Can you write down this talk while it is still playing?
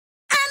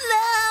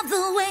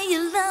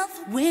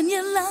when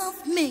you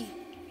love me.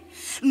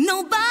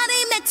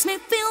 Nobody makes me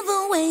feel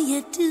the way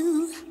you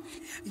do.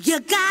 You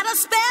got a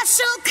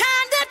special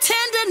kind of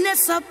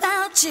tenderness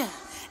about you,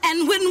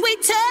 and when we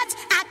touch,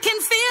 I can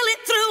feel it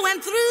through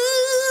and through.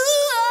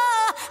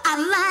 Oh, I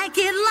like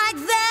it like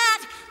that.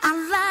 I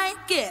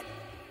like it.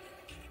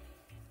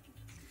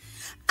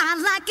 I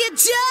like it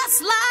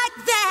just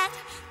like that.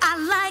 I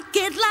like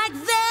it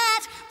like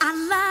that. I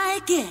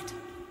like it.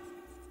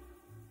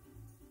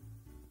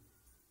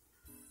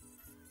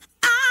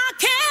 I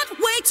can't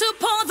wait to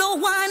pour the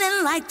wine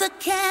and light the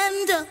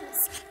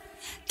candles.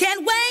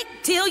 Can't wait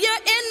till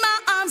you're in my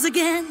arms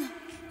again.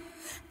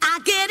 I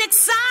get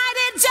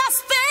excited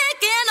just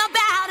thinking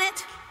about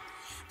it.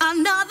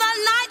 Another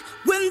night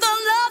when the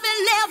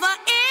loving never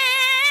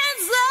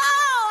ends.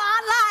 Oh, I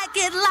like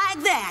it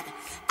like that.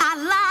 I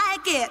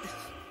like it.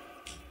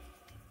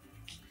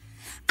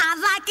 I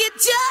like it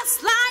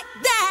just like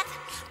that.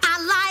 I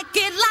like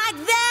it like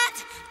that.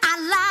 I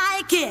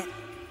like it.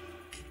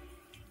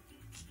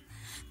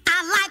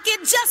 I like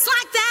it just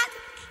like that.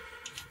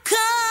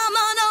 Come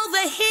on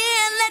over here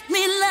and let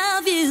me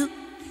love you.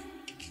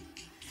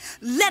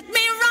 Let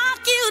me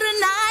rock you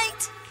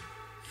tonight.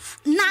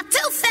 Not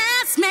too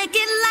fast, make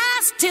it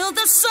last till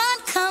the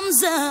sun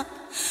comes up.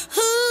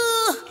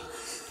 Ooh,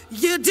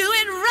 you do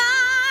it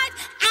right,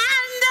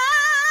 and I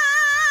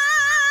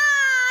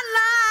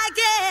like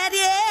it,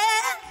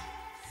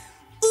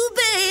 yeah. Ooh,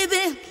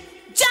 baby,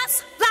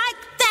 just like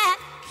that.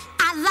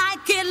 I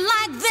like it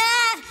like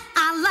that.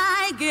 I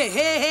like it,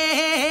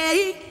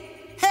 hey,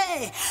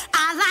 hey.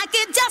 I like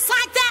it just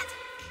like that.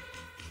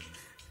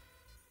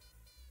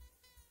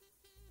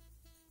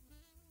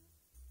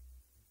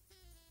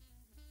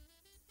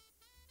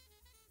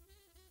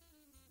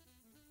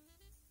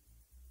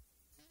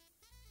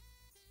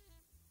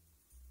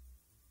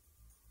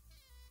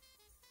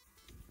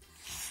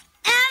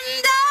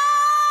 And I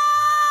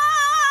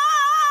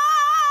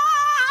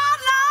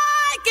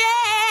like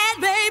it,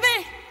 baby.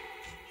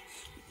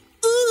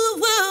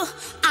 Ooh,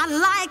 I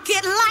like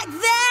it like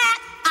that.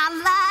 I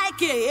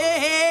like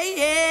it,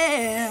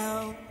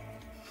 yeah.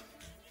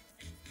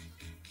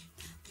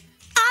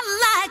 I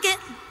like it,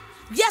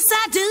 yes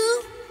I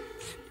do.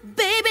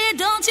 Baby,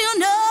 don't you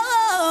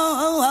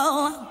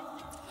know?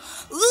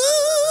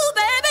 Ooh,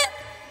 baby,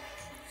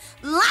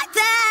 like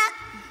that.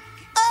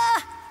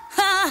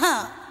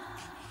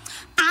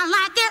 I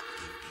like it,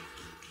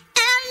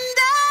 and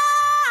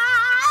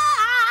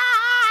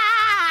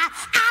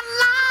I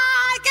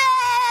like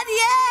it,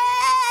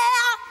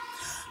 yeah.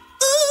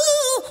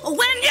 Ooh,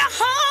 when you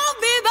hold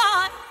me,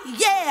 boy,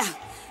 yeah.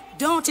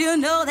 Don't you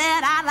know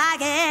that I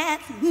like it?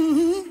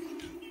 Mm-hmm.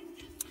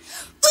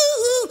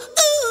 Ooh,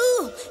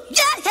 ooh,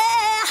 yeah,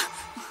 yeah.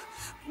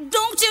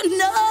 Don't you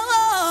know?